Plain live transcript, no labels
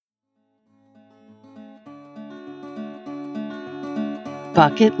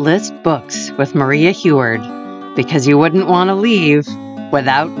Bucket List Books with Maria Heward, because you wouldn't want to leave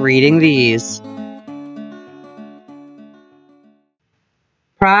without reading these.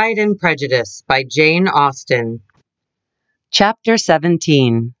 Pride and Prejudice by Jane Austen. Chapter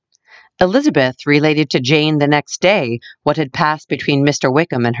 17. Elizabeth related to Jane the next day what had passed between Mr.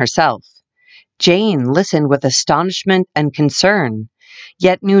 Wickham and herself. Jane listened with astonishment and concern,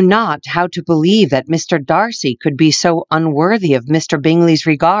 yet knew not how to believe that Mr. Darcy could be so unworthy of Mr. Bingley's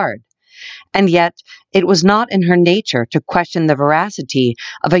regard. And yet it was not in her nature to question the veracity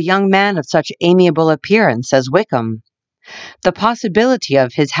of a young man of such amiable appearance as Wickham. The possibility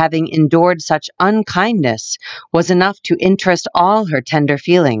of his having endured such unkindness was enough to interest all her tender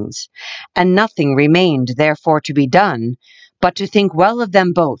feelings, and nothing remained therefore to be done but to think well of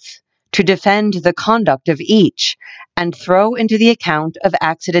them both, to defend the conduct of each, and throw into the account of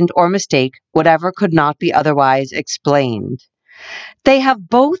accident or mistake whatever could not be otherwise explained. "They have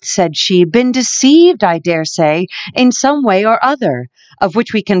both," said she, "been deceived, I dare say, in some way or other, of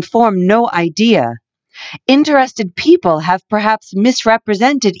which we can form no idea. Interested people have perhaps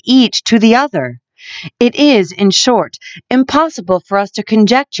misrepresented each to the other. It is, in short, impossible for us to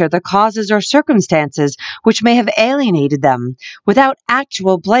conjecture the causes or circumstances which may have alienated them, without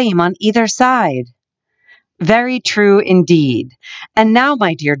actual blame on either side." Very true indeed. And now,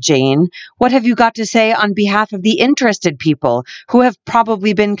 my dear Jane, what have you got to say on behalf of the interested people who have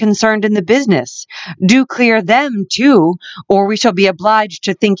probably been concerned in the business? Do clear them, too, or we shall be obliged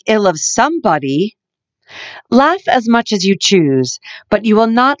to think ill of somebody. Laugh as much as you choose, but you will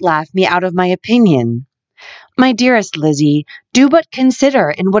not laugh me out of my opinion. My dearest Lizzie, do but consider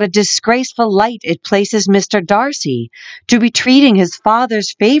in what a disgraceful light it places Mr. Darcy, to be treating his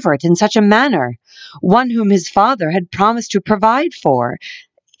father's favourite in such a manner, one whom his father had promised to provide for.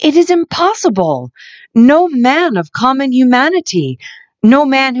 It is impossible. No man of common humanity, no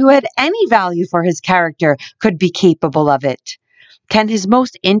man who had any value for his character, could be capable of it. Can his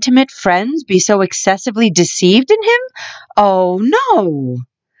most intimate friends be so excessively deceived in him? Oh, no!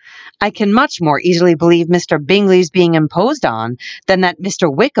 I can much more easily believe Mr. Bingley's being imposed on than that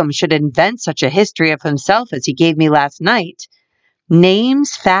Mr. Wickham should invent such a history of himself as he gave me last night.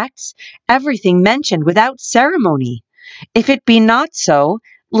 Names, facts, everything mentioned without ceremony. If it be not so,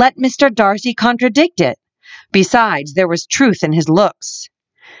 let Mr. Darcy contradict it. Besides, there was truth in his looks.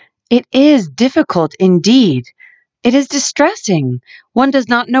 It is difficult indeed. It is distressing. One does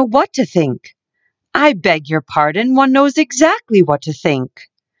not know what to think. I beg your pardon, one knows exactly what to think.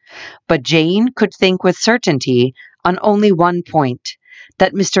 But Jane could think with certainty on only one point,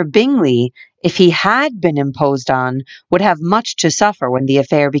 that Mr. Bingley, if he had been imposed on, would have much to suffer when the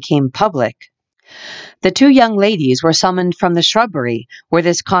affair became public. The two young ladies were summoned from the shrubbery, where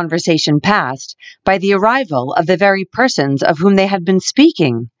this conversation passed, by the arrival of the very persons of whom they had been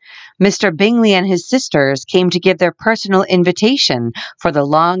speaking. Mr. Bingley and his sisters came to give their personal invitation for the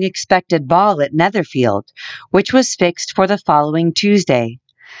long-expected ball at Netherfield, which was fixed for the following Tuesday.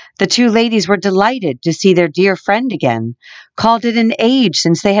 The two ladies were delighted to see their dear friend again, called it an age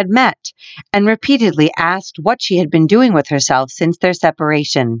since they had met, and repeatedly asked what she had been doing with herself since their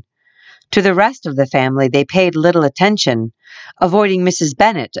separation. To the rest of the family they paid little attention, avoiding Mrs.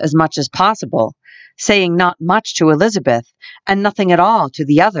 Bennet as much as possible, saying not much to Elizabeth, and nothing at all to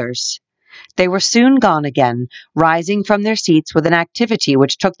the others. They were soon gone again, rising from their seats with an activity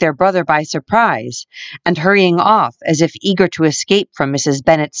which took their brother by surprise, and hurrying off as if eager to escape from Mrs.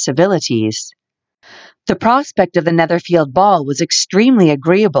 Bennet's civilities. The prospect of the Netherfield ball was extremely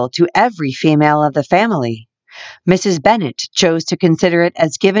agreeable to every female of the family. Mrs. Bennet chose to consider it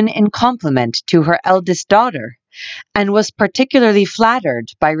as given in compliment to her eldest daughter, and was particularly flattered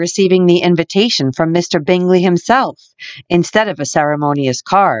by receiving the invitation from Mr. Bingley himself, instead of a ceremonious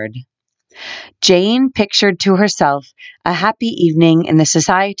card. Jane pictured to herself a happy evening in the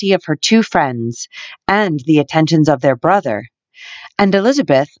society of her two friends, and the attentions of their brother, and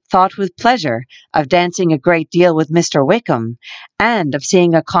Elizabeth thought with pleasure of dancing a great deal with Mr. Wickham, and of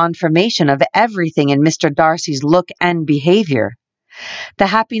seeing a confirmation of everything in Mr. Darcy's look and behaviour. The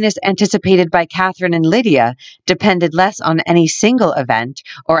happiness anticipated by Catherine and Lydia depended less on any single event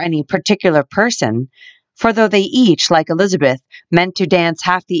or any particular person, for though they each, like Elizabeth, meant to dance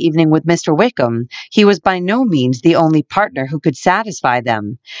half the evening with Mr. Wickham, he was by no means the only partner who could satisfy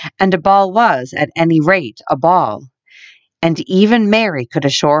them, and a ball was, at any rate, a ball. And even Mary could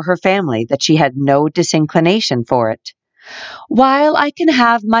assure her family that she had no disinclination for it. "While I can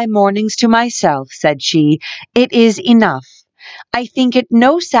have my mornings to myself," said she, "it is enough. I think it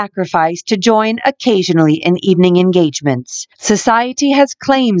no sacrifice to join occasionally in evening engagements. Society has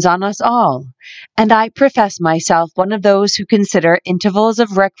claims on us all, and I profess myself one of those who consider intervals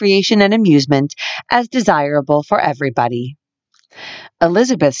of recreation and amusement as desirable for everybody.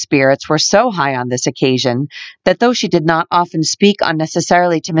 Elizabeth's spirits were so high on this occasion that though she did not often speak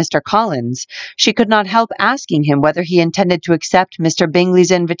unnecessarily to Mr. Collins, she could not help asking him whether he intended to accept Mr.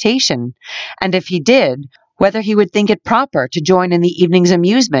 Bingley's invitation, and if he did, whether he would think it proper to join in the evening's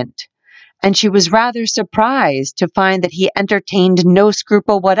amusement. And she was rather surprised to find that he entertained no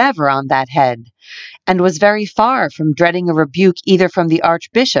scruple whatever on that head, and was very far from dreading a rebuke either from the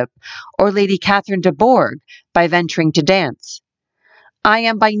Archbishop or Lady Catherine de Bourgh by venturing to dance. I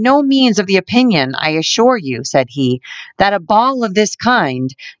am by no means of the opinion, I assure you, said he, that a ball of this kind,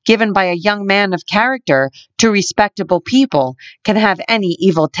 given by a young man of character to respectable people, can have any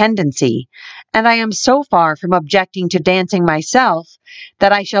evil tendency, and I am so far from objecting to dancing myself,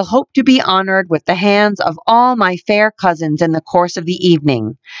 that I shall hope to be honored with the hands of all my fair cousins in the course of the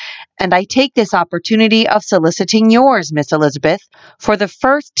evening. And I take this opportunity of soliciting yours, Miss Elizabeth, for the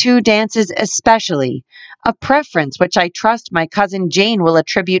first two dances especially, a preference which I trust my cousin Jane will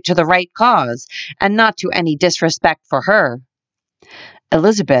attribute to the right cause, and not to any disrespect for her.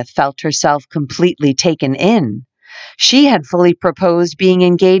 Elizabeth felt herself completely taken in. She had fully proposed being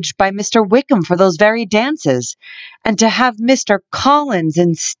engaged by Mr. Wickham for those very dances, and to have Mr. Collins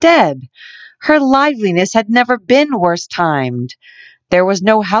instead. Her liveliness had never been worse timed. There was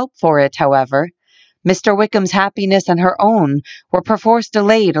no help for it, however. Mr. Wickham's happiness and her own were perforce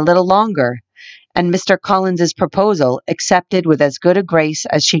delayed a little longer, and Mr. Collins's proposal accepted with as good a grace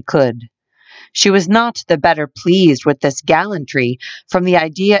as she could. She was not the better pleased with this gallantry from the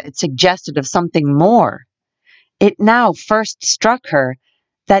idea it suggested of something more. It now first struck her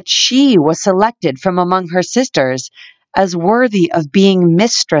that she was selected from among her sisters as worthy of being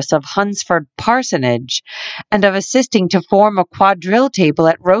mistress of Hunsford Parsonage, and of assisting to form a quadrille table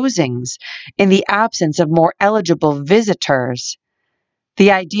at Rosings, in the absence of more eligible visitors.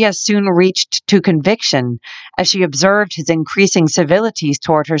 The idea soon reached to conviction, as she observed his increasing civilities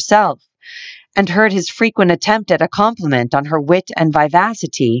toward herself, and heard his frequent attempt at a compliment on her wit and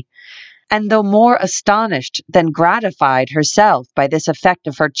vivacity, and though more astonished than gratified herself by this effect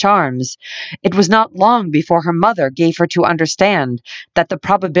of her charms, it was not long before her mother gave her to understand that the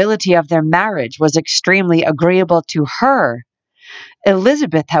probability of their marriage was extremely agreeable to her.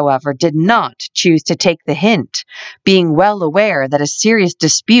 Elizabeth, however, did not choose to take the hint, being well aware that a serious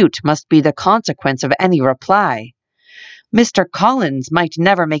dispute must be the consequence of any reply. Mr. Collins might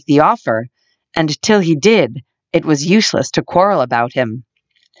never make the offer, and till he did, it was useless to quarrel about him.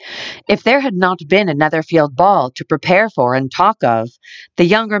 If there had not been a Netherfield ball to prepare for and talk of, the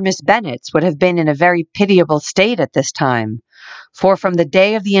younger Miss Bennets would have been in a very pitiable state at this time, for from the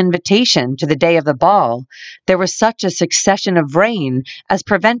day of the invitation to the day of the ball, there was such a succession of rain as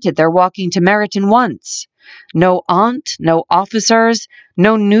prevented their walking to Meryton once. No aunt, no officers,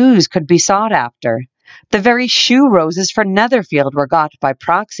 no news could be sought after. The very shoe roses for Netherfield were got by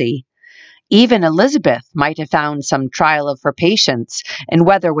proxy. Even Elizabeth might have found some trial of her patience in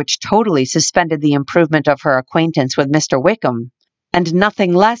weather which totally suspended the improvement of her acquaintance with Mr. Wickham, and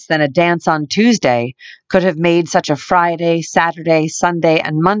nothing less than a dance on Tuesday could have made such a Friday, Saturday, Sunday,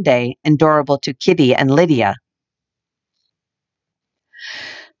 and Monday endurable to Kitty and Lydia.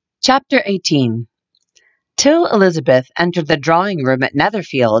 Chapter 18. Till Elizabeth entered the drawing-room at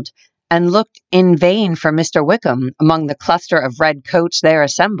Netherfield, and looked in vain for Mr. Wickham among the cluster of red coats there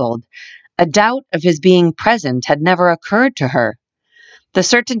assembled, a doubt of his being present had never occurred to her. The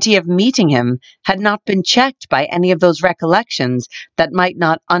certainty of meeting him had not been checked by any of those recollections that might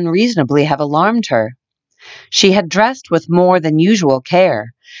not unreasonably have alarmed her. She had dressed with more than usual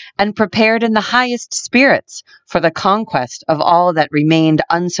care, and prepared in the highest spirits for the conquest of all that remained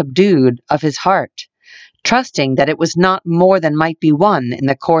unsubdued of his heart, trusting that it was not more than might be won in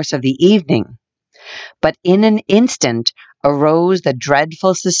the course of the evening. But in an instant arose the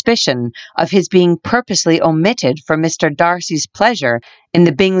dreadful suspicion of his being purposely omitted for Mr. Darcy's pleasure in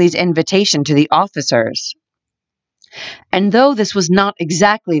the Bingleys' invitation to the officers. And though this was not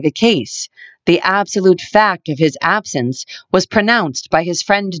exactly the case, the absolute fact of his absence was pronounced by his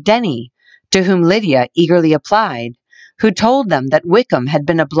friend Denny, to whom Lydia eagerly applied, who told them that Wickham had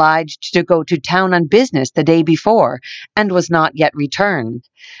been obliged to go to town on business the day before, and was not yet returned,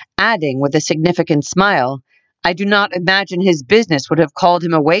 adding with a significant smile, "I do not imagine his business would have called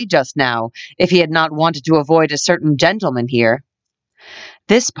him away just now, if he had not wanted to avoid a certain gentleman here."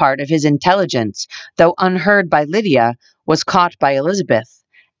 This part of his intelligence, though unheard by Lydia, was caught by Elizabeth,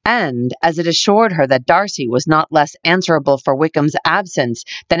 And as it assured her that Darcy was not less answerable for Wickham's absence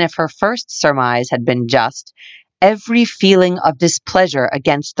than if her first surmise had been just, every feeling of displeasure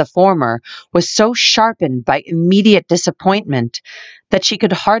against the former was so sharpened by immediate disappointment that she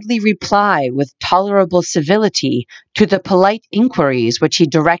could hardly reply with tolerable civility to the polite inquiries which he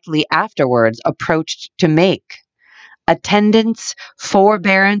directly afterwards approached to make. Attendance,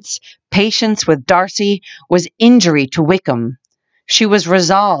 forbearance, patience with Darcy was injury to Wickham. She was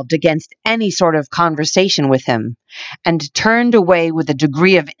resolved against any sort of conversation with him, and turned away with a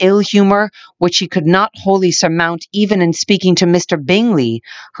degree of ill humour which she could not wholly surmount even in speaking to Mr. Bingley,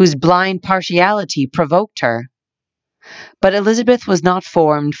 whose blind partiality provoked her. But Elizabeth was not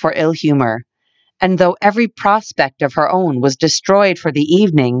formed for ill humour, and though every prospect of her own was destroyed for the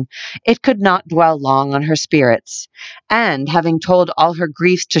evening, it could not dwell long on her spirits, and having told all her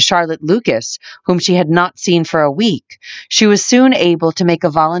griefs to Charlotte Lucas, whom she had not seen for a week, she was soon able to make a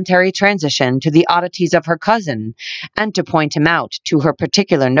voluntary transition to the oddities of her cousin, and to point him out to her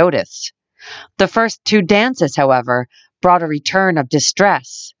particular notice. The first two dances, however, brought a return of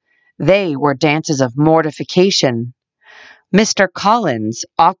distress. They were dances of mortification. Mr. Collins,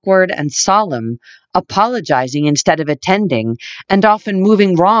 awkward and solemn, apologizing instead of attending, and often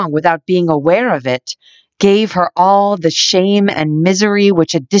moving wrong without being aware of it, gave her all the shame and misery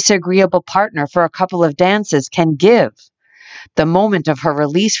which a disagreeable partner for a couple of dances can give. The moment of her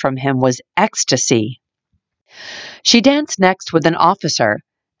release from him was ecstasy. She danced next with an officer,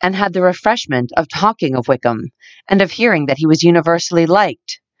 and had the refreshment of talking of Wickham, and of hearing that he was universally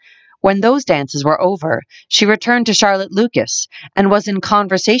liked. When those dances were over, she returned to Charlotte Lucas, and was in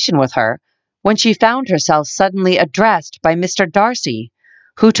conversation with her, when she found herself suddenly addressed by Mr. Darcy,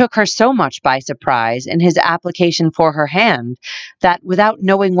 who took her so much by surprise in his application for her hand, that, without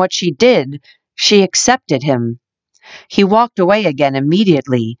knowing what she did, she accepted him. He walked away again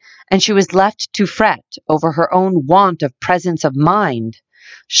immediately, and she was left to fret over her own want of presence of mind.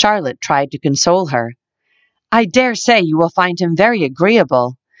 Charlotte tried to console her. "I dare say you will find him very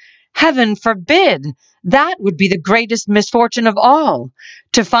agreeable." "Heaven forbid! That would be the greatest misfortune of all.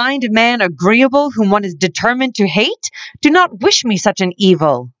 To find a man agreeable whom one is determined to hate? Do not wish me such an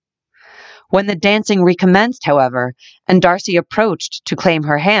evil." When the dancing recommenced, however, and Darcy approached to claim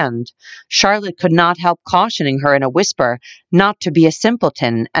her hand, Charlotte could not help cautioning her in a whisper not to be a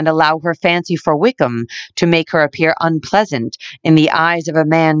simpleton and allow her fancy for Wickham to make her appear unpleasant in the eyes of a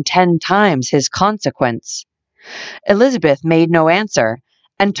man 10 times his consequence. Elizabeth made no answer,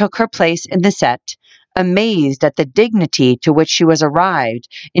 and took her place in the set, amazed at the dignity to which she was arrived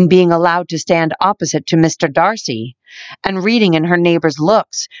in being allowed to stand opposite to Mr. Darcy, and reading in her neighbours'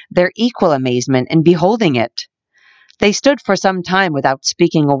 looks their equal amazement in beholding it. They stood for some time without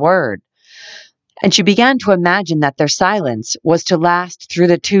speaking a word, and she began to imagine that their silence was to last through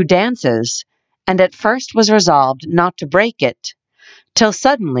the 2 dances, and at first was resolved not to break it, till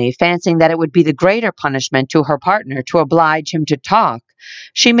suddenly, fancying that it would be the greater punishment to her partner to oblige him to talk,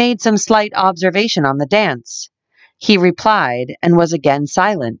 she made some slight observation on the dance. He replied, and was again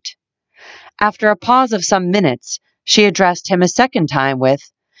silent. After a pause of some minutes, she addressed him a second time with,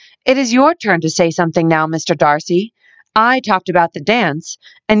 "It is your turn to say something now, Mr. Darcy. I talked about the dance,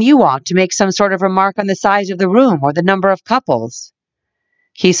 and you ought to make some sort of remark on the size of the room or the number of couples."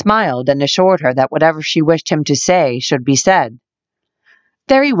 He smiled, and assured her that whatever she wished him to say should be said.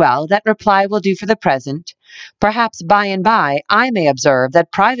 "Very well, that reply will do for the present. Perhaps by and by I may observe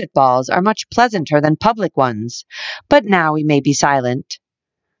that private balls are much pleasanter than public ones, but now we may be silent."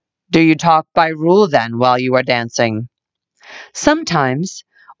 "Do you talk by rule, then, while you are dancing?" "Sometimes.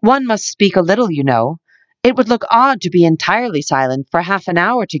 One must speak a little, you know. It would look odd to be entirely silent for half an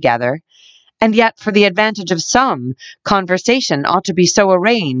hour together, and yet for the advantage of some, conversation ought to be so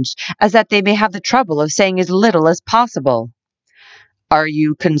arranged as that they may have the trouble of saying as little as possible." "Are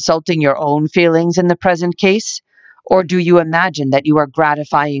you consulting your own feelings in the present case, or do you imagine that you are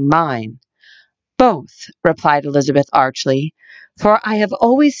gratifying mine?" "Both," replied Elizabeth archly, "for I have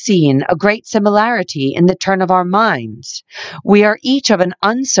always seen a great similarity in the turn of our minds. We are each of an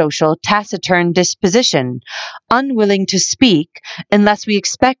unsocial, taciturn disposition, unwilling to speak unless we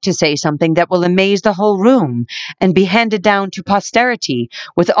expect to say something that will amaze the whole room, and be handed down to posterity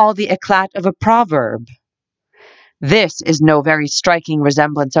with all the eclat of a proverb." "This is no very striking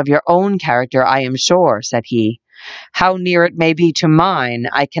resemblance of your own character, I am sure," said he. "How near it may be to mine,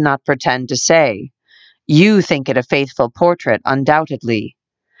 I cannot pretend to say. You think it a faithful portrait, undoubtedly."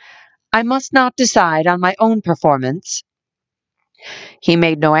 "I must not decide on my own performance." He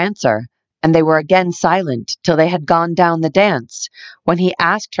made no answer, and they were again silent till they had gone down the dance, when he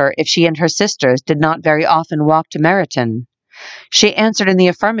asked her if she and her sisters did not very often walk to Meryton. She answered in the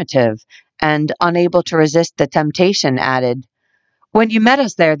affirmative, and, unable to resist the temptation, added, "When you met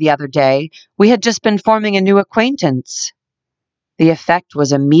us there the other day, we had just been forming a new acquaintance." The effect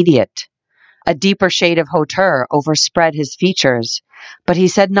was immediate. A deeper shade of hauteur overspread his features, but he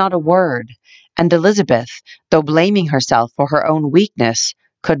said not a word, and Elizabeth, though blaming herself for her own weakness,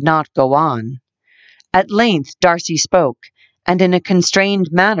 could not go on. At length Darcy spoke, and in a constrained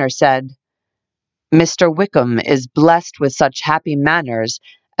manner said, "Mr. Wickham is blessed with such happy manners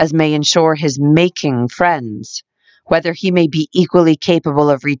as may ensure his making friends. Whether he may be equally capable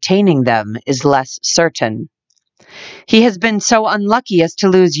of retaining them is less certain." "He has been so unlucky as to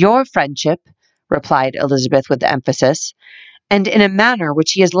lose your friendship," replied Elizabeth with emphasis, "and in a manner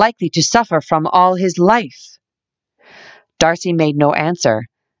which he is likely to suffer from all his life." Darcy made no answer,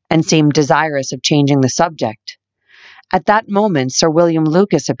 and seemed desirous of changing the subject. At that moment Sir William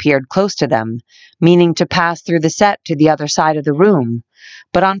Lucas appeared close to them, meaning to pass through the set to the other side of the room,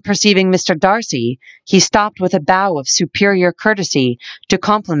 but on perceiving Mr. Darcy, he stopped with a bow of superior courtesy to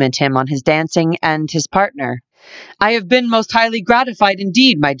compliment him on his dancing and his partner. "I have been most highly gratified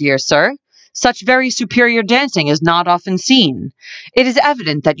indeed, my dear sir. Such very superior dancing is not often seen. It is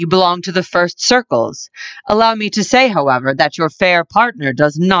evident that you belong to the first circles. Allow me to say, however, that your fair partner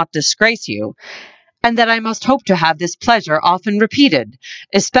does not disgrace you, and that I must hope to have this pleasure often repeated,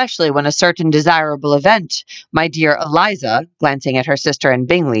 especially when a certain desirable event, my dear Eliza," glancing at her sister and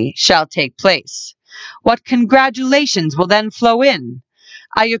Bingley, "shall take place. What congratulations will then flow in!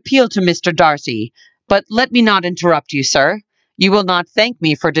 I appeal to Mr. Darcy, but let me not interrupt you, sir. You will not thank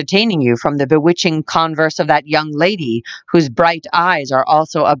me for detaining you from the bewitching converse of that young lady, whose bright eyes are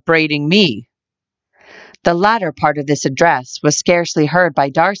also upbraiding me." The latter part of this address was scarcely heard by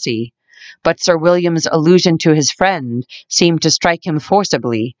Darcy, but Sir William's allusion to his friend seemed to strike him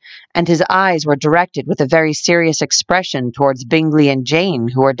forcibly, and his eyes were directed with a very serious expression towards Bingley and Jane,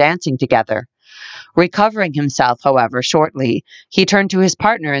 who were dancing together. Recovering himself, however, shortly, he turned to his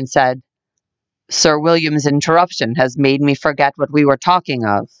partner and said, "Sir William's interruption has made me forget what we were talking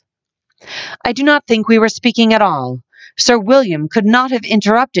of." "I do not think we were speaking at all. Sir William could not have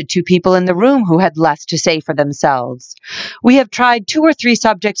interrupted two people in the room who had less to say for themselves. We have tried 2 or 3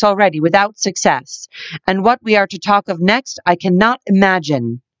 subjects already without success, and what we are to talk of next I cannot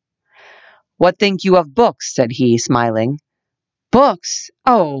imagine." "What think you of books?" said he, smiling. "Books?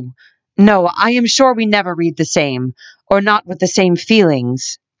 Oh, no, I am sure we never read the same, or not with the same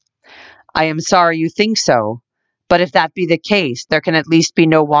feelings." "I am sorry you think so. But if that be the case, there can at least be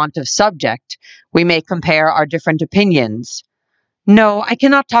no want of subject. We may compare our different opinions." "No, I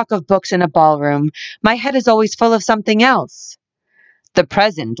cannot talk of books in a ballroom. My head is always full of something else." "The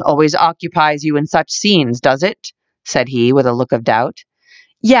present always occupies you in such scenes, does it?" said he, with a look of doubt.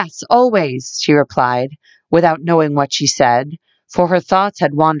 "Yes, always," she replied, without knowing what she said, for her thoughts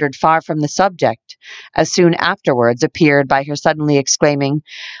had wandered far from the subject, as soon afterwards appeared by her suddenly exclaiming,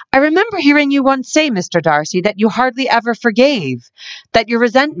 "I remember hearing you once say, Mr. Darcy, that you hardly ever forgave, that your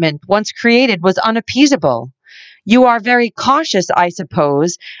resentment, once created, was unappeasable. You are very cautious, I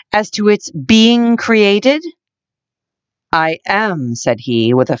suppose, as to its being created?" "I am," said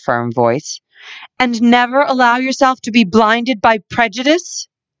he, with a firm voice. "And never allow yourself to be blinded by prejudice?"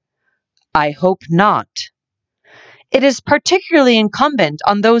 "I hope not." "It is particularly incumbent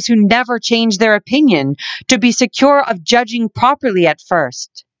on those who never change their opinion to be secure of judging properly at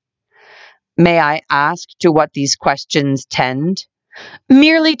first." "May I ask to what these questions tend?"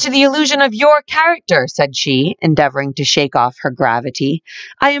 "Merely to the illusion of your character," said she, endeavoring to shake off her gravity.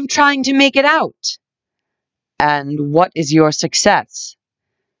 "I am trying to make it out." "And what is your success?"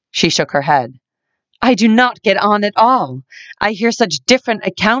 She shook her head. "I do not get on at all. I hear such different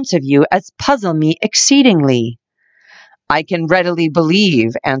accounts of you as puzzle me exceedingly." "I can readily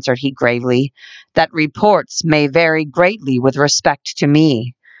believe," answered he gravely, "that reports may vary greatly with respect to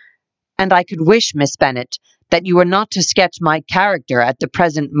me. And I could wish, Miss Bennet, that you were not to sketch my character at the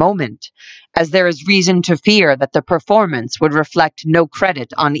present moment, as there is reason to fear that the performance would reflect no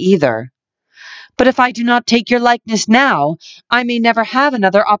credit on either." "But if I do not take your likeness now, I may never have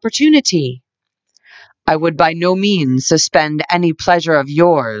another opportunity." "I would by no means suspend any pleasure of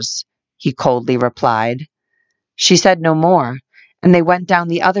yours," he coldly replied. She said no more, and they went down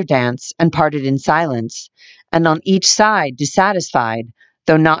the other dance and parted in silence, and on each side dissatisfied,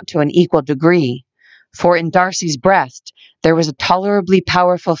 though not to an equal degree, for in Darcy's breast there was a tolerably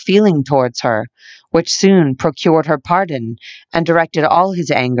powerful feeling towards her, which soon procured her pardon, and directed all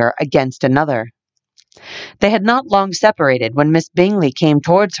his anger against another. They had not long separated when Miss Bingley came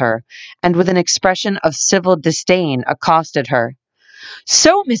towards her, and with an expression of civil disdain accosted her.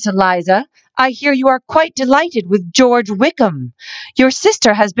 "So, Miss Eliza, I hear you are quite delighted with George Wickham. Your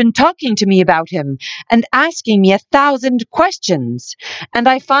sister has been talking to me about him and asking me 1,000 questions, and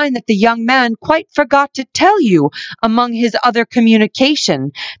I find that the young man quite forgot to tell you, among his other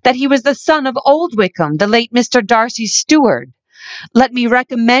communication, that he was the son of old Wickham, the late Mr. Darcy's steward. Let me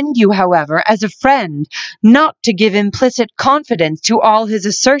recommend you, however, as a friend, not to give implicit confidence to all his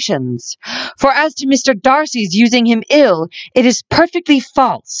assertions. For as to Mr. Darcy's using him ill, it is perfectly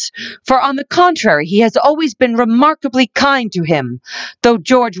false. For on the contrary, he has always been remarkably kind to him, though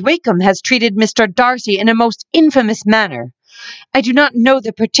George Wickham has treated Mr. Darcy in a most infamous manner. I do not know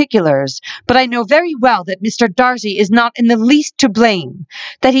the particulars, but I know very well that Mr. Darcy is not in the least to blame,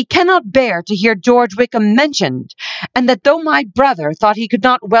 that he cannot bear to hear George Wickham mentioned, and that though my brother thought he could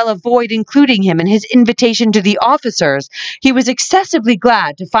not well avoid including him in his invitation to the officers, he was excessively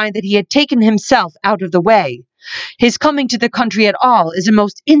glad to find that he had taken himself out of the way. His coming to the country at all is a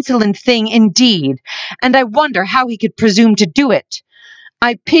most insolent thing indeed, and I wonder how he could presume to do it.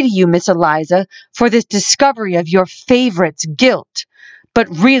 I pity you, Miss Eliza, for this discovery of your favourite's guilt, but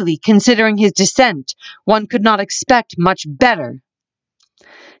really, considering his descent, one could not expect much better.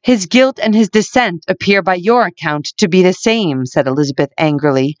 His guilt and his descent appear by your account to be the same, said Elizabeth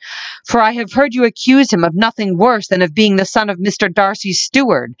angrily, for I have heard you accuse him of nothing worse than of being the son of Mr. Darcy's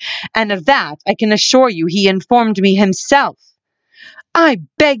steward, and of that I can assure you he informed me himself. I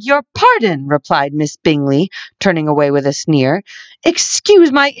beg your pardon, replied Miss Bingley, turning away with a sneer.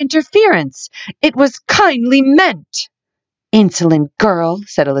 Excuse my interference. It was kindly meant. Insolent girl,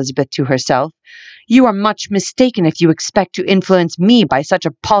 said Elizabeth to herself. You are much mistaken if you expect to influence me by such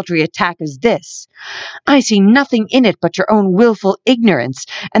a paltry attack as this. I see nothing in it but your own wilful ignorance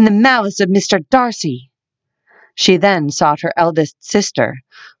and the malice of Mr. Darcy. She then sought her eldest sister,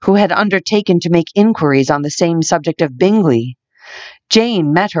 who had undertaken to make inquiries on the same subject of Bingley.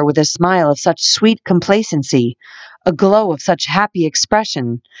 Jane met her with a smile of such sweet complacency, a glow of such happy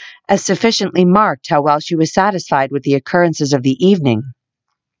expression, as sufficiently marked how well she was satisfied with the occurrences of the evening.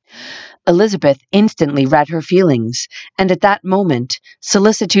 Elizabeth instantly read her feelings, and at that moment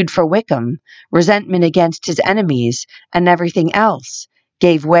solicitude for Wickham, resentment against his enemies, and everything else,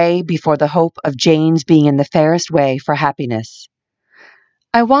 gave way before the hope of Jane's being in the fairest way for happiness.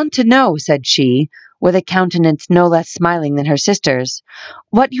 I want to know, said she, with a countenance no less smiling than her sister's,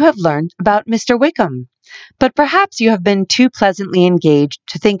 what you have learned about Mr. Wickham. But perhaps you have been too pleasantly engaged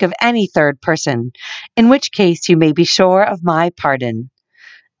to think of any third person, in which case you may be sure of my pardon.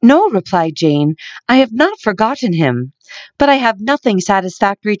 No, replied Jane, I have not forgotten him, but I have nothing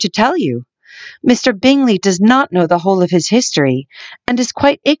satisfactory to tell you. Mr. Bingley does not know the whole of his history, and is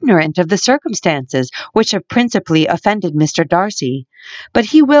quite ignorant of the circumstances which have principally offended Mr. Darcy, but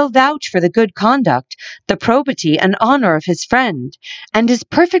he will vouch for the good conduct, the probity and honour of his friend, and is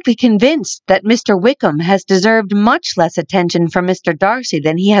perfectly convinced that Mr. Wickham has deserved much less attention from Mr. Darcy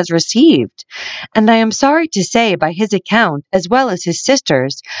than he has received, and I am sorry to say by his account, as well as his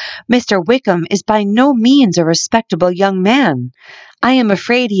sister's, Mr. Wickham is by no means a respectable young man. I am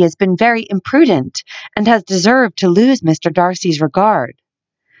afraid he has been very imprudent, and has deserved to lose Mr. Darcy's regard.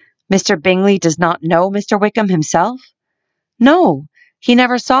 Mr. Bingley does not know Mr. Wickham himself? No, he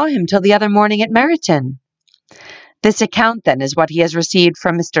never saw him till the other morning at Meryton. This account, then, is what he has received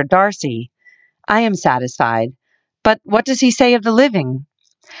from Mr. Darcy. I am satisfied. But what does he say of the living?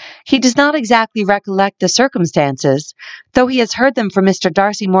 He does not exactly recollect the circumstances, though he has heard them from Mr.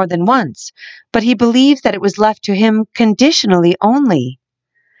 Darcy more than once, but he believes that it was left to him conditionally only.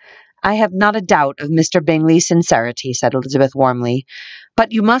 I have not a doubt of Mr. Bingley's sincerity, said Elizabeth warmly,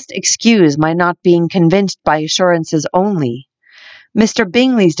 but you must excuse my not being convinced by assurances only. Mr.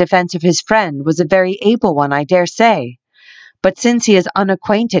 Bingley's defence of his friend was a very able one, I dare say. But since he is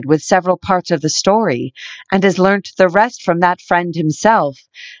unacquainted with several parts of the story, and has learnt the rest from that friend himself,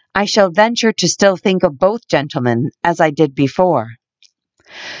 I shall venture to still think of both gentlemen, as I did before.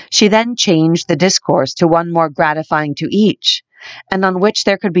 She then changed the discourse to one more gratifying to each, and on which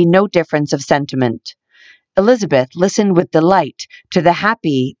there could be no difference of sentiment. Elizabeth listened with delight to the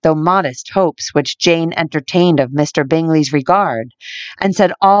happy, though modest, hopes which Jane entertained of Mr. Bingley's regard, and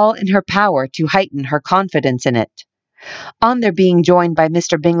said all in her power to heighten her confidence in it. On their being joined by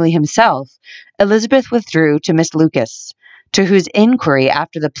Mr. Bingley himself, Elizabeth withdrew to Miss Lucas, to whose inquiry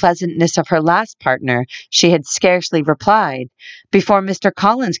after the pleasantness of her last partner she had scarcely replied, before Mr.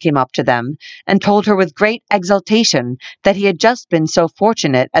 Collins came up to them, and told her with great exultation that he had just been so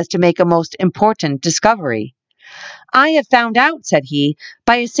fortunate as to make a most important discovery. I have found out, said he,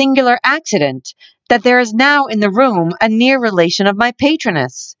 by a singular accident, that there is now in the room a near relation of my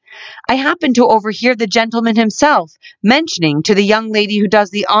patroness. I happened to overhear the gentleman himself mentioning to the young lady who does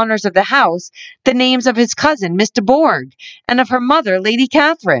the honours of the house the names of his cousin, Miss de Bourgh, and of her mother, Lady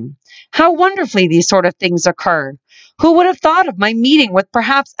Catherine. How wonderfully these sort of things occur! Who would have thought of my meeting with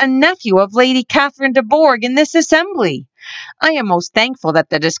perhaps a nephew of Lady Catherine de Bourgh in this assembly? I am most thankful that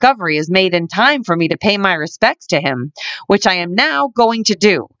the discovery is made in time for me to pay my respects to him, which I am now going to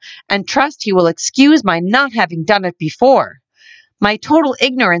do, and trust he will excuse my not having done it before. My total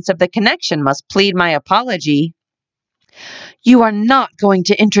ignorance of the connection must plead my apology. You are not going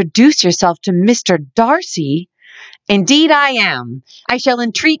to introduce yourself to Mr. Darcy? Indeed I am. I shall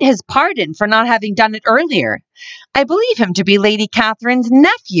entreat his pardon for not having done it earlier. I believe him to be Lady Catherine's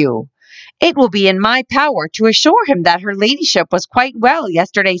nephew. It will be in my power to assure him that her ladyship was quite well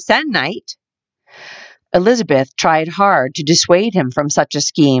yesterday se'nnight. Elizabeth tried hard to dissuade him from such a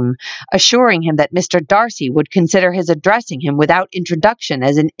scheme, assuring him that Mr. Darcy would consider his addressing him without introduction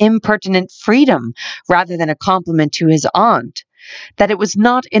as an impertinent freedom rather than a compliment to his aunt, that it was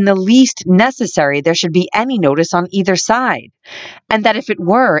not in the least necessary there should be any notice on either side, and that if it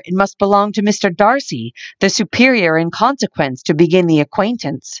were, it must belong to Mr. Darcy, the superior in consequence, to begin the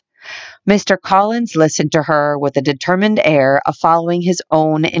acquaintance. Mr. Collins listened to her with a determined air of following his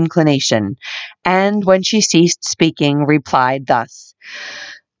own inclination, and when she ceased speaking, replied thus: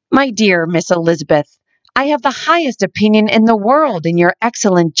 My dear Miss Elizabeth, I have the highest opinion in the world in your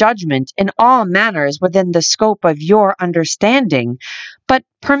excellent judgment in all matters within the scope of your understanding, but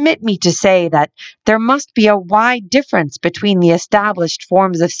permit me to say that there must be a wide difference between the established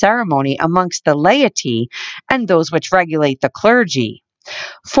forms of ceremony amongst the laity and those which regulate the clergy.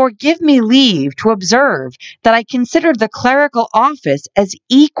 For give me leave to observe that I consider the clerical office as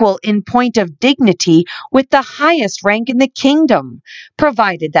equal in point of dignity with the highest rank in the kingdom,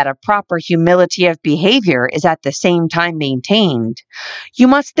 provided that a proper humility of behavior is at the same time maintained. You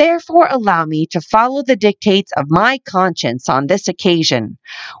must therefore allow me to follow the dictates of my conscience on this occasion,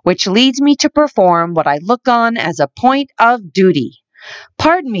 which leads me to perform what I look on as a point of duty.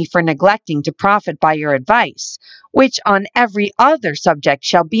 Pardon me for neglecting to profit by your advice, which on every other subject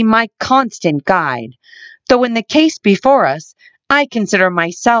shall be my constant guide, though in the case before us, I consider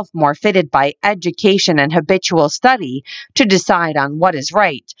myself more fitted by education and habitual study to decide on what is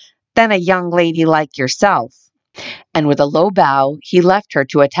right than a young lady like yourself. And with a low bow, he left her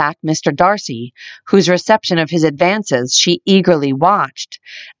to attack Mr. Darcy, whose reception of his advances she eagerly watched,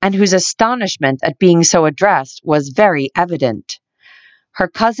 and whose astonishment at being so addressed was very evident. Her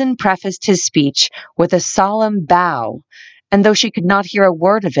cousin prefaced his speech with a solemn bow, and though she could not hear a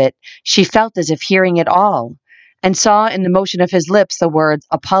word of it, she felt as if hearing it all, and saw in the motion of his lips the words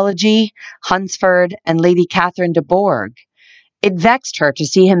apology, Hunsford, and Lady Catherine de Bourgh. It vexed her to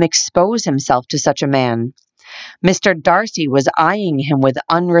see him expose himself to such a man. Mr. Darcy was eyeing him with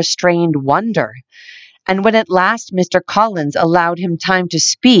unrestrained wonder, and when at last Mr. Collins allowed him time to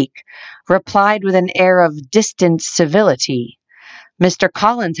speak, replied with an air of distant civility. Mr.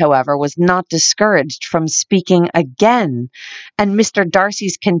 Collins, however, was not discouraged from speaking again, and Mr.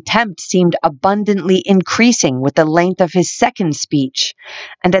 Darcy's contempt seemed abundantly increasing with the length of his second speech,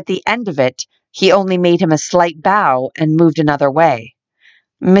 and at the end of it he only made him a slight bow and moved another way.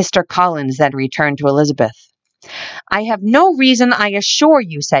 Mr. Collins then returned to Elizabeth. I have no reason, I assure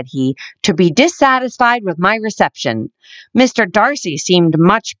you, said he, to be dissatisfied with my reception. Mr. Darcy seemed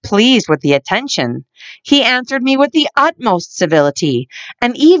much pleased with the attention. He answered me with the utmost civility,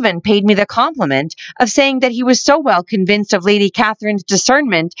 and even paid me the compliment of saying that he was so well convinced of Lady Catherine's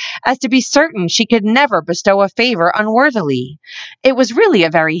discernment as to be certain she could never bestow a favour unworthily. It was really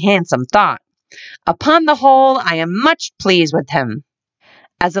a very handsome thought. Upon the whole, I am much pleased with him.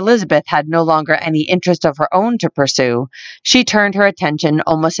 As Elizabeth had no longer any interest of her own to pursue, she turned her attention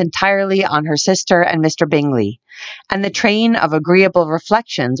almost entirely on her sister and Mr. Bingley, and the train of agreeable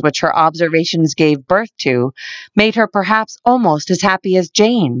reflections which her observations gave birth to made her perhaps almost as happy as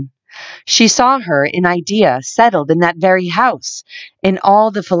Jane. She saw her, in idea, settled in that very house, in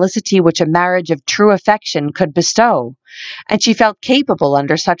all the felicity which a marriage of true affection could bestow, and she felt capable,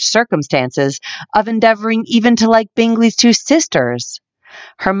 under such circumstances, of endeavouring even to like Bingley's two sisters.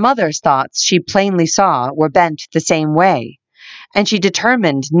 Her mother's thoughts, she plainly saw, were bent the same way, and she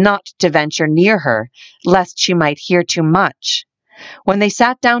determined not to venture near her, lest she might hear too much. When they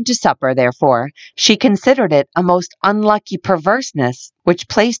sat down to supper, therefore, she considered it a most unlucky perverseness which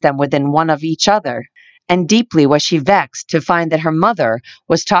placed them within one of each other, and deeply was she vexed to find that her mother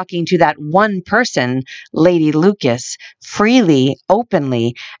was talking to that one person, Lady Lucas, freely,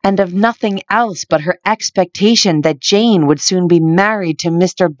 openly, and of nothing else but her expectation that Jane would soon be married to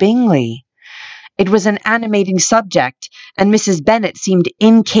Mr. Bingley. It was an animating subject, and Mrs. Bennet seemed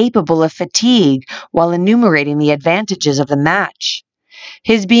incapable of fatigue while enumerating the advantages of the match.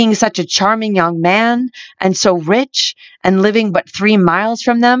 His being such a charming young man, and so rich, and living but 3 miles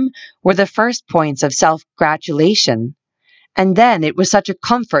from them, were the first points of self-gratulation. And then it was such a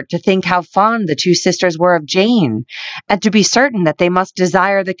comfort to think how fond the two sisters were of Jane, and to be certain that they must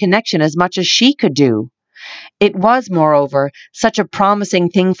desire the connection as much as she could do. It was, moreover, such a promising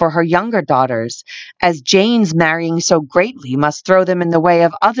thing for her younger daughters, as Jane's marrying so greatly must throw them in the way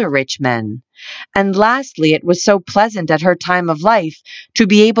of other rich men. And lastly, it was so pleasant at her time of life to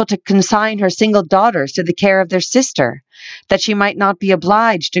be able to consign her single daughters to the care of their sister, that she might not be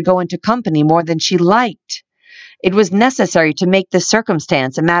obliged to go into company more than she liked. It was necessary to make this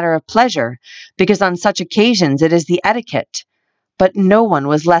circumstance a matter of pleasure, because on such occasions it is the etiquette. But no one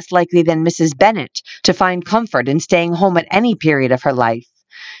was less likely than Mrs. Bennet to find comfort in staying home at any period of her life.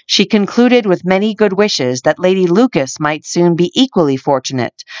 She concluded with many good wishes that Lady Lucas might soon be equally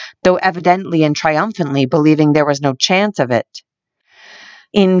fortunate, though evidently and triumphantly believing there was no chance of it.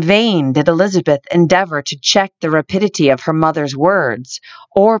 In vain did Elizabeth endeavour to check the rapidity of her mother's words,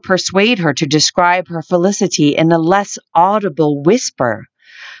 or persuade her to describe her felicity in a less audible whisper.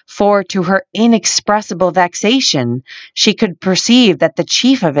 For, to her inexpressible vexation, she could perceive that the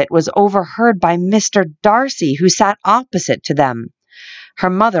chief of it was overheard by Mr. Darcy, who sat opposite to them. Her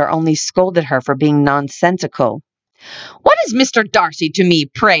mother only scolded her for being nonsensical. "What is Mr. Darcy to me,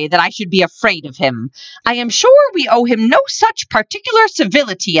 pray, that I should be afraid of him? I am sure we owe him no such particular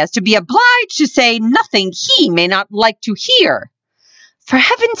civility as to be obliged to say nothing he may not like to hear." "For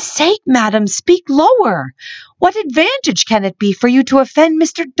heaven's sake, madam, speak lower. What advantage can it be for you to offend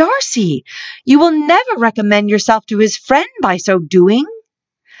Mr. Darcy? You will never recommend yourself to his friend by so doing."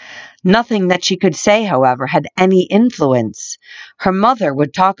 Nothing that she could say, however, had any influence. Her mother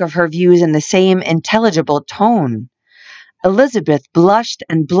would talk of her views in the same intelligible tone. Elizabeth blushed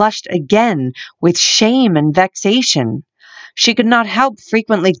and blushed again with shame and vexation. She could not help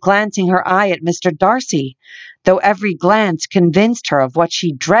frequently glancing her eye at Mr. Darcy, though every glance convinced her of what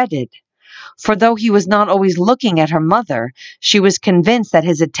she dreaded. For though he was not always looking at her mother, she was convinced that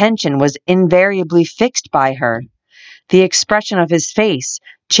his attention was invariably fixed by her. The expression of his face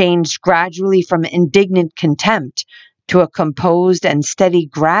changed gradually from indignant contempt to a composed and steady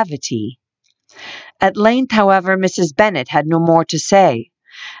gravity. At length, however, Mrs. Bennet had no more to say,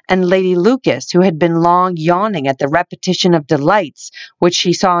 and Lady Lucas, who had been long yawning at the repetition of delights which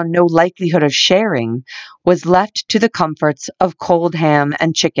she saw no likelihood of sharing, was left to the comforts of cold ham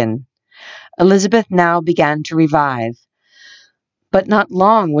and chicken. Elizabeth now began to revive. But not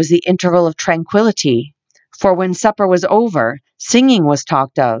long was the interval of tranquillity, for when supper was over, singing was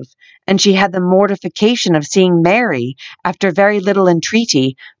talked of, and she had the mortification of seeing Mary, after very little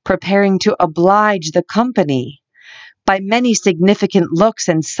entreaty, preparing to oblige the company. By many significant looks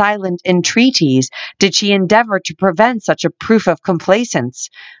and silent entreaties did she endeavour to prevent such a proof of complaisance,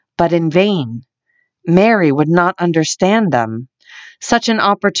 but in vain. Mary would not understand them. Such an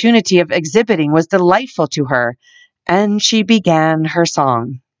opportunity of exhibiting was delightful to her, and she began her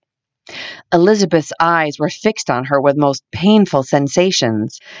song. Elizabeth's eyes were fixed on her with most painful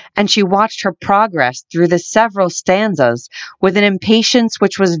sensations, and she watched her progress through the several stanzas with an impatience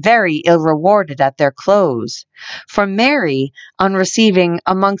which was very ill rewarded at their close. For Mary, on receiving,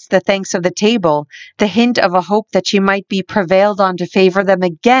 amongst the thanks of the table, the hint of a hope that she might be prevailed on to favour them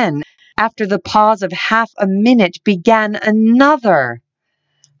again, after the pause of half a minute, began another.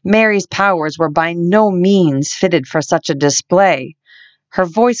 Mary's powers were by no means fitted for such a display. Her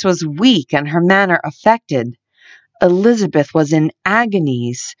voice was weak and her manner affected. Elizabeth was in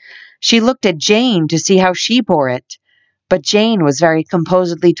agonies. She looked at Jane to see how she bore it, but Jane was very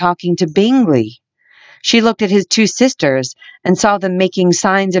composedly talking to Bingley. She looked at his two sisters and saw them making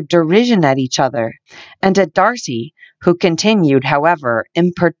signs of derision at each other, and at Darcy, who continued, however,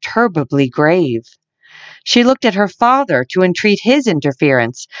 imperturbably grave. She looked at her father to entreat his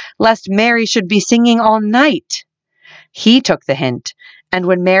interference, lest Mary should be singing all night. He took the hint, and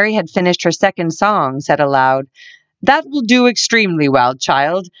when Mary had finished her second song, said aloud, "That will do extremely well,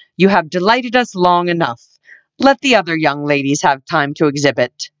 child. You have delighted us long enough. Let the other young ladies have time to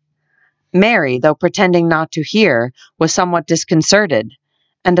exhibit." Mary, though pretending not to hear, was somewhat disconcerted,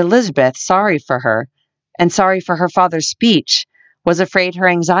 and Elizabeth, sorry for her, and sorry for her father's speech, was afraid her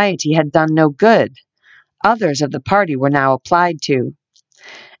anxiety had done no good. Others of the party were now applied to.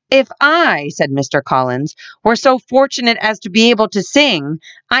 "If I," said Mr. Collins, "were so fortunate as to be able to sing,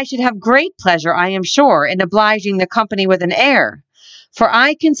 I should have great pleasure, I am sure, in obliging the company with an air. for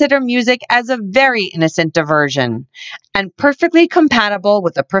I consider music as a very innocent diversion, and perfectly compatible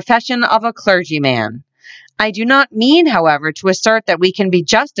with the profession of a clergyman. I do not mean, however, to assert that we can be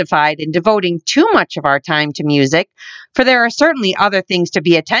justified in devoting too much of our time to music, for there are certainly other things to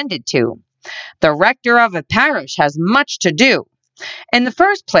be attended to. The rector of a parish has much to do. In the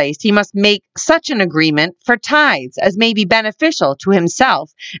first place, he must make such an agreement for tithes as may be beneficial to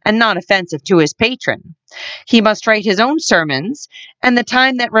himself and not offensive to his patron. He must write his own sermons, and the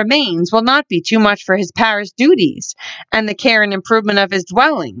time that remains will not be too much for his parish duties, and the care and improvement of his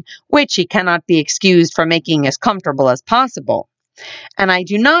dwelling, which he cannot be excused for making as comfortable as possible. And I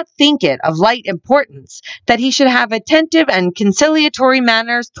do not think it of light importance that he should have attentive and conciliatory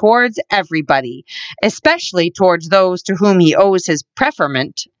manners towards everybody, especially towards those to whom he owes his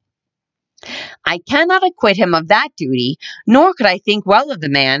preferment. I cannot acquit him of that duty, nor could I think well of the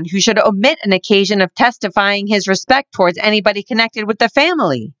man who should omit an occasion of testifying his respect towards anybody connected with the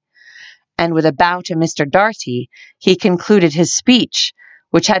family. And with a bow to Mr. Darcy, he concluded his speech,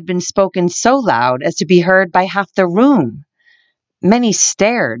 which had been spoken so loud as to be heard by half the room. Many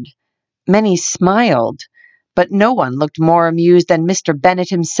stared, many smiled, but no one looked more amused than Mr. Bennet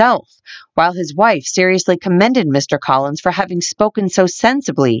himself, while his wife seriously commended Mr. Collins for having spoken so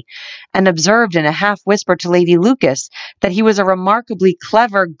sensibly, and observed in a half-whisper to Lady Lucas that he was a remarkably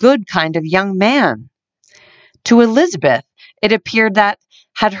clever, good kind of young man. To Elizabeth, it appeared that,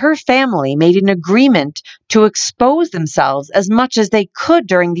 had her family made an agreement to expose themselves as much as they could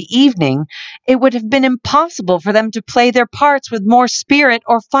during the evening, it would have been impossible for them to play their parts with more spirit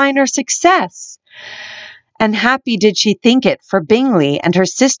or finer success. And happy did she think it for Bingley and her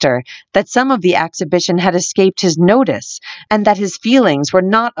sister that some of the exhibition had escaped his notice, and that his feelings were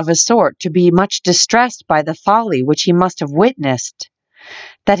not of a sort to be much distressed by the folly which he must have witnessed.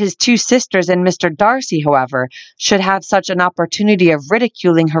 That his two sisters and Mr. Darcy, however, should have such an opportunity of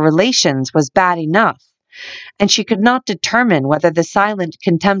ridiculing her relations was bad enough, and she could not determine whether the silent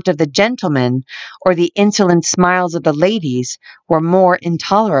contempt of the gentlemen or the insolent smiles of the ladies were more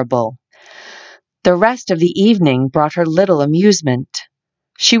intolerable. The rest of the evening brought her little amusement.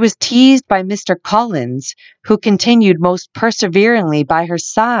 She was teased by Mr. Collins, who continued most perseveringly by her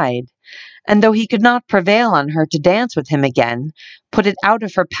side, and though he could not prevail on her to dance with him again, put it out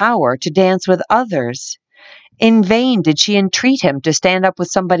of her power to dance with others. In vain did she entreat him to stand up with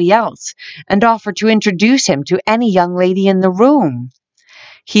somebody else, and offer to introduce him to any young lady in the room.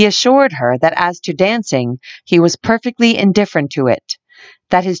 He assured her that as to dancing, he was perfectly indifferent to it,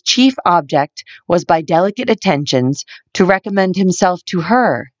 that his chief object was by delicate attentions to recommend himself to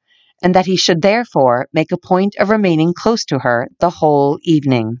her, and that he should therefore make a point of remaining close to her the whole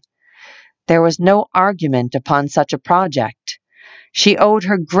evening. There was no argument upon such a project. She owed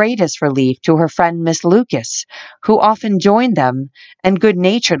her greatest relief to her friend Miss Lucas, who often joined them, and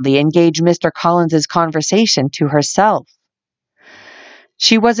good-naturedly engaged Mr. Collins's conversation to herself.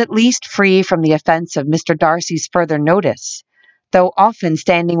 She was at least free from the offence of Mr. Darcy's further notice, though often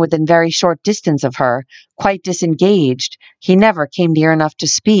standing within very short distance of her, quite disengaged, he never came near enough to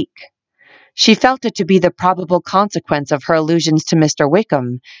speak. She felt it to be the probable consequence of her allusions to Mr.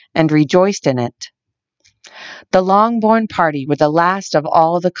 Wickham, and rejoiced in it. The Longbourn party were the last of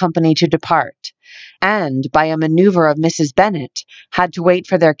all the company to depart, and, by a manoeuvre of Mrs. Bennet, had to wait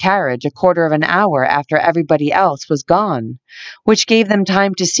for their carriage a quarter of an hour after everybody else was gone, which gave them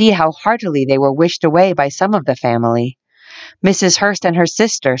time to see how heartily they were wished away by some of the family. Mrs. Hurst and her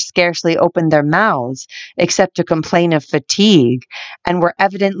sister scarcely opened their mouths, except to complain of fatigue, and were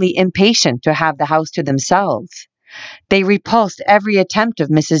evidently impatient to have the house to themselves. They repulsed every attempt of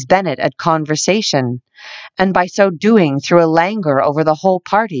Mrs. Bennet at conversation, and by so doing threw a languor over the whole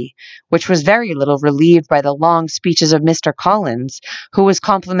party, which was very little relieved by the long speeches of Mr. Collins, who was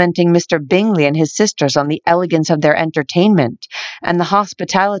complimenting Mr. Bingley and his sisters on the elegance of their entertainment, and the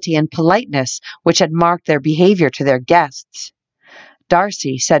hospitality and politeness which had marked their behaviour to their guests.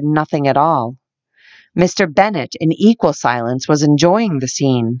 Darcy said nothing at all. Mr. Bennet, in equal silence, was enjoying the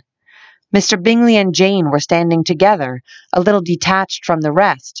scene. Mr. Bingley and Jane were standing together, a little detached from the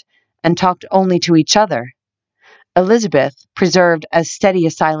rest, and talked only to each other. Elizabeth preserved as steady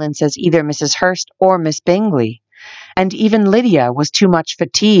a silence as either Mrs. Hurst or Miss Bingley, and even Lydia was too much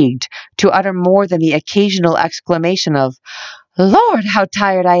fatigued to utter more than the occasional exclamation of, "Lord, how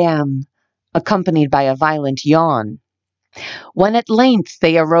tired I am!" accompanied by a violent yawn. When at length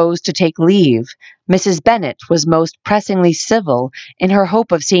they arose to take leave, Mrs. Bennet was most pressingly civil in her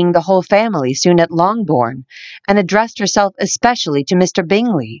hope of seeing the whole family soon at Longbourn, and addressed herself especially to Mr.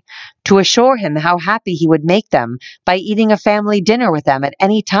 Bingley, to assure him how happy he would make them by eating a family dinner with them at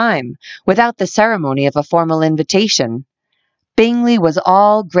any time, without the ceremony of a formal invitation. Bingley was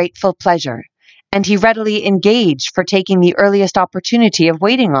all grateful pleasure, and he readily engaged for taking the earliest opportunity of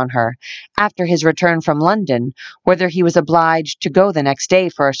waiting on her after his return from London, whither he was obliged to go the next day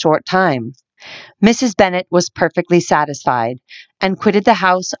for a short time. Mrs. Bennet was perfectly satisfied, and quitted the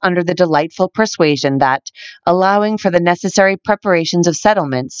house under the delightful persuasion that, allowing for the necessary preparations of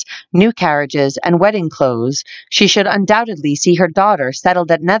settlements, new carriages, and wedding clothes, she should undoubtedly see her daughter settled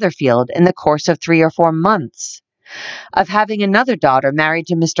at Netherfield in the course of 3 or 4 months. Of having another daughter married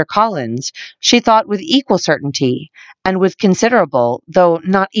to Mr. Collins, she thought with equal certainty, and with considerable, though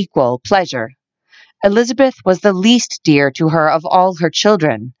not equal, pleasure. Elizabeth was the least dear to her of all her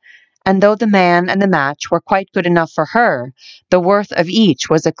children, and though the man and the match were quite good enough for her, the worth of each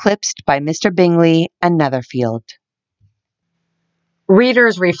was eclipsed by Mr. Bingley and Netherfield.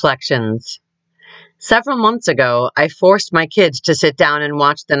 Reader's Reflections. Several months ago, I forced my kids to sit down and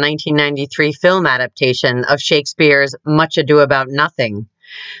watch the 1993 film adaptation of Shakespeare's Much Ado About Nothing.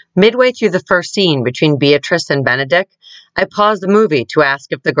 Midway through the first scene between Beatrice and Benedick, I paused the movie to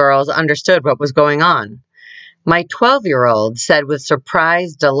ask if the girls understood what was going on. My 12-year-old said with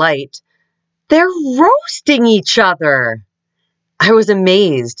surprised delight, "They're roasting each other!" I was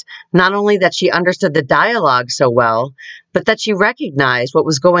amazed, not only that she understood the dialogue so well, but that she recognized what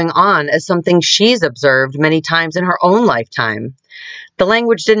was going on as something she's observed many times in her own lifetime. The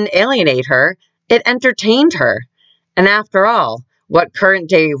language didn't alienate her, it entertained her. And after all, what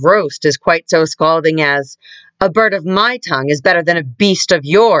current-day roast is quite so scalding as, "A bird of my tongue is better than a beast of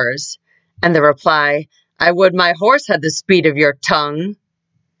yours," and the reply, "I would my horse had the speed of your tongue."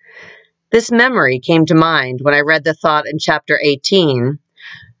 This memory came to mind when I read the thought in chapter 18.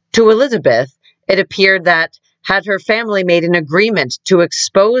 To Elizabeth, it appeared that, had her family made an agreement to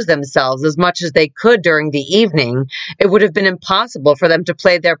expose themselves as much as they could during the evening, it would have been impossible for them to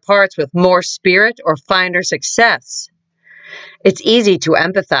play their parts with more spirit or finer success. It's easy to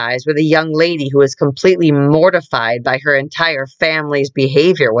empathize with a young lady who is completely mortified by her entire family's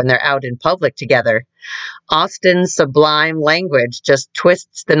behavior when they're out in public together. Austen's sublime language just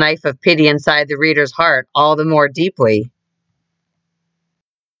twists the knife of pity inside the reader's heart all the more deeply.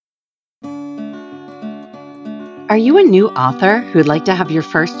 Are you a new author who'd like to have your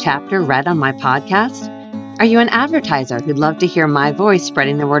first chapter read on my podcast? Are you an advertiser who'd love to hear my voice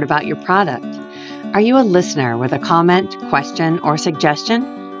spreading the word about your product? Are you a listener with a comment, question, or suggestion?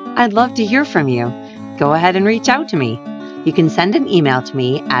 I'd love to hear from you. Go ahead and reach out to me. You can send an email to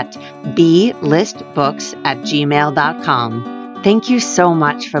me at blistbooks@gmail.com. Thank you so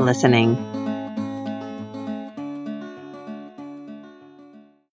much for listening.